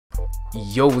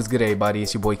Yo, what's good everybody?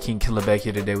 It's your boy King Killer back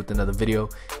here today with another video.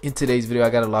 In today's video I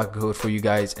got a locker code for you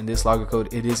guys, and this locker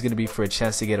code, it is going to be for a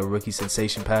chance to get a rookie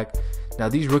sensation pack. Now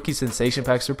these rookie sensation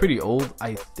packs are pretty old.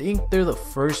 I think they're the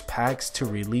first packs to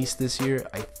release this year.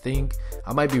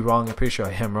 I might be wrong. I'm pretty sure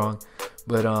I am wrong,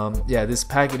 but yeah, this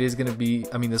pack, it is going to be,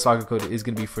 this locker code is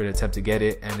going to be for an attempt to get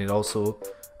it. And it also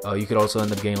you could also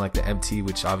end up getting like the MT,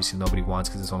 which obviously nobody wants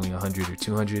because it's only 100 or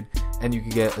 200, and you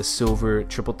could get a silver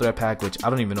triple threat pack, which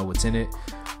I don't even know what's in it.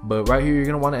 But right here, you're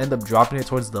gonna want to end up dropping it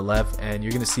towards the left, and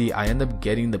you're gonna see I end up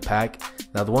getting the pack.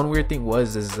 Now the one weird thing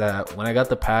is that when I got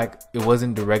the pack, it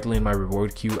wasn't directly in my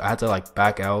reward queue. I had to like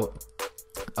back out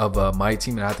of my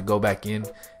team and I had to go back in,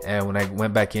 and when I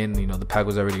went back in, the pack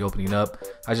was already opening up.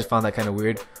 I just found that kind of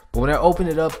weird. But when I opened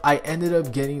it up, I ended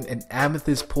up getting an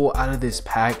Amethyst pull out of this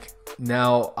pack.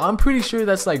 Now I'm pretty sure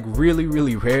that's like really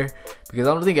rare, because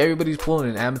I don't think everybody's pulling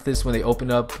an Amethyst when they open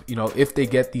up, if they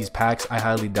get these packs. I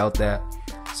highly doubt that.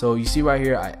 So you see right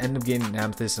here, I end up getting an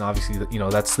Amethyst, and obviously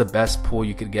that's the best pull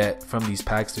you could get from these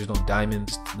packs. There's no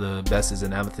diamonds, the best is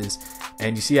an Amethyst.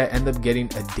 And you see I end up getting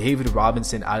a David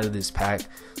Robinson out of this pack.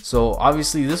 So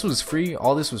obviously this was free,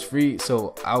 all this was free,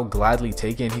 so I'll gladly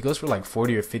take it. And he goes for like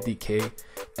 40 or 50k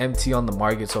MT on the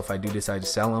market, so if I do decide to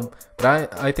sell him,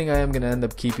 but I think I am gonna end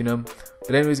up keeping him.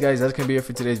 But anyways guys, that's gonna be it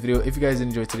for today's video. If you guys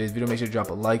enjoyed today's video, make sure to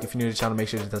drop a like. If you're new to the channel, make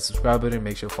sure to hit that subscribe button.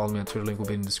 Make sure to follow me on Twitter, link will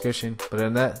be in the description. But other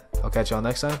than that, I'll catch y'all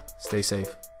next time. Stay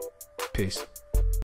safe. Peace.